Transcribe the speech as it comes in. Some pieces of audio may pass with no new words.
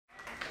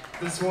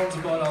This one's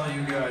about all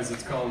you guys.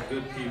 It's called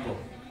Good People.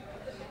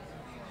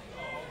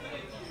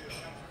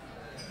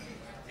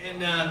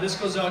 And this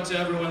goes out to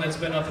everyone that's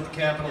been up at the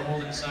Capitol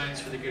holding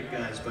signs for the good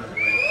guys, by the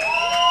way.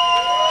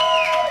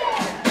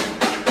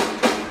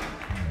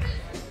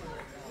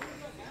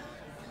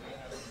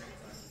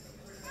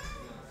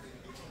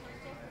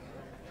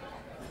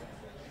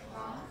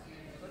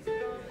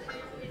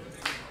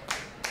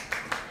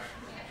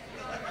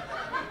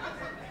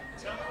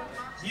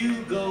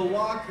 You go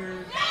Walker.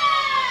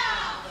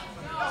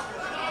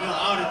 No,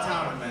 out of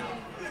town, man.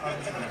 Out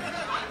of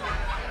town.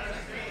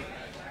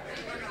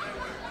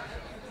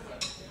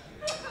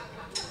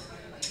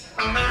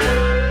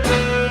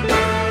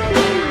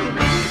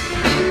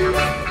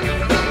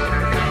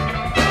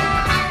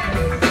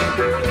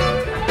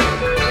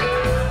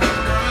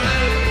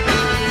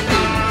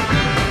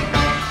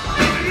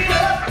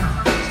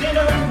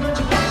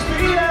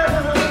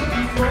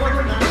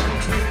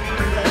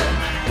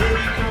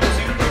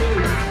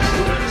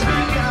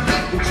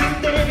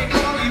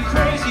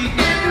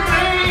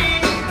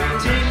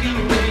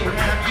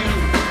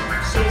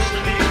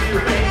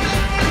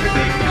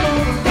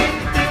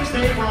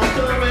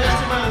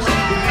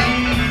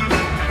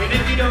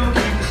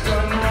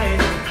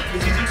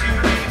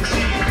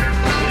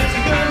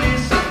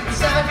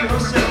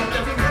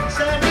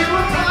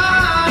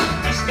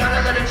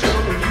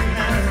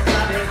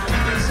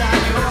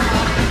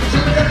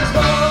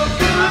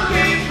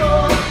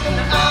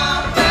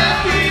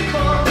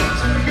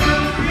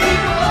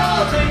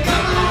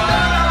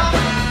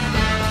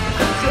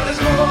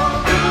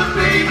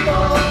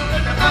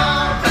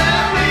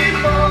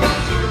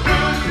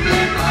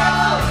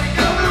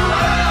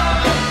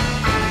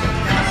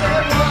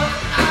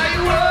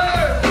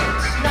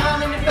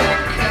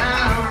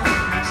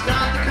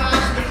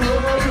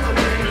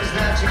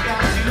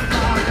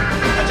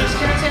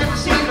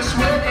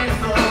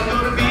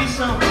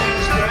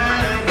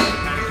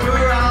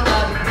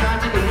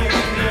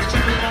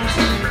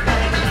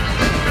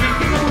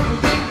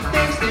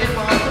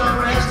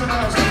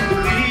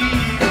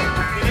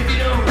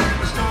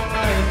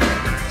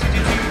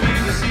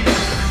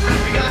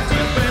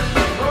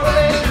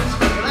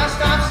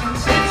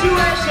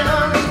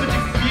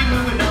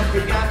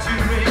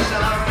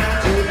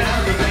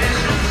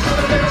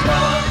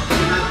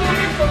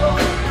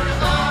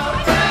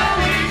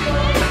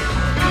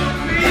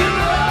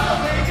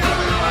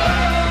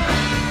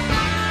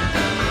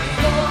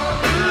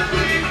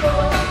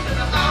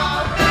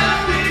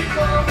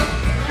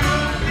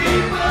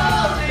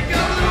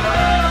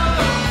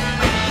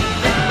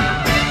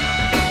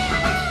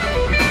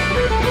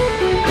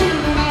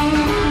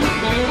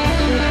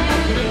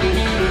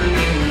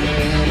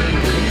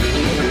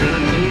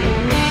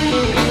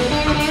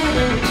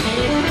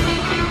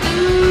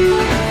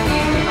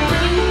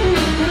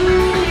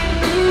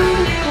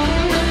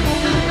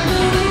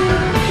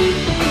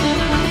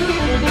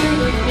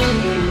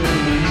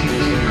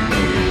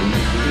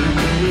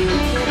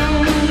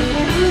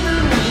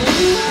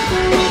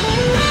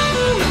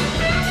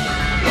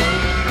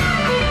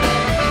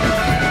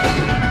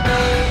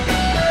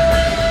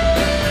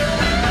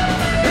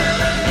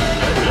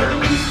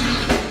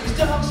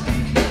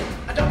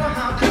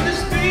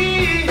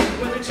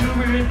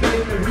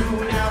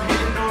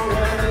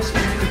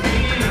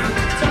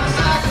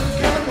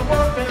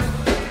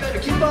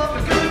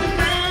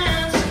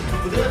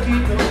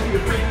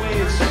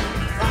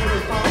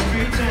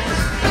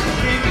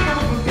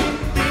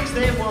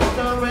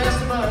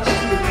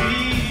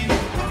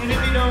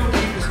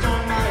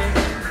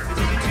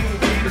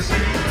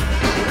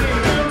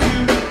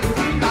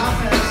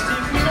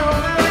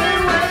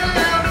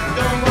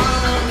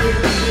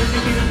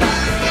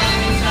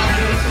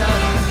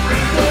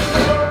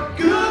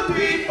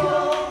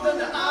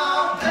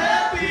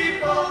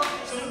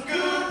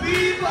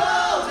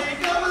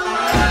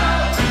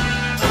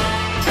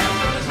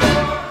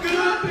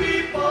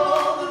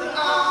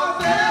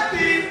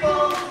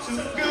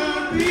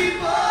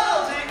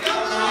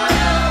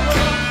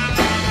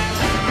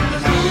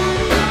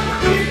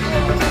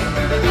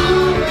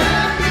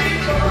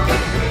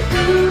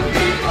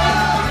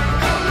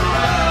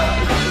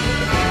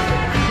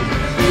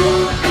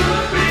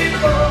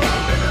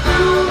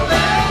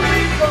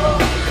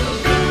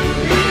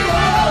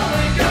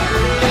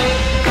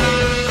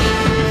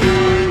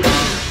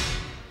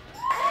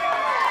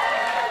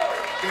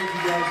 Thank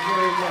you guys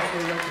very much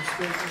for your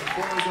Spanking. The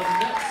corners up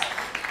next.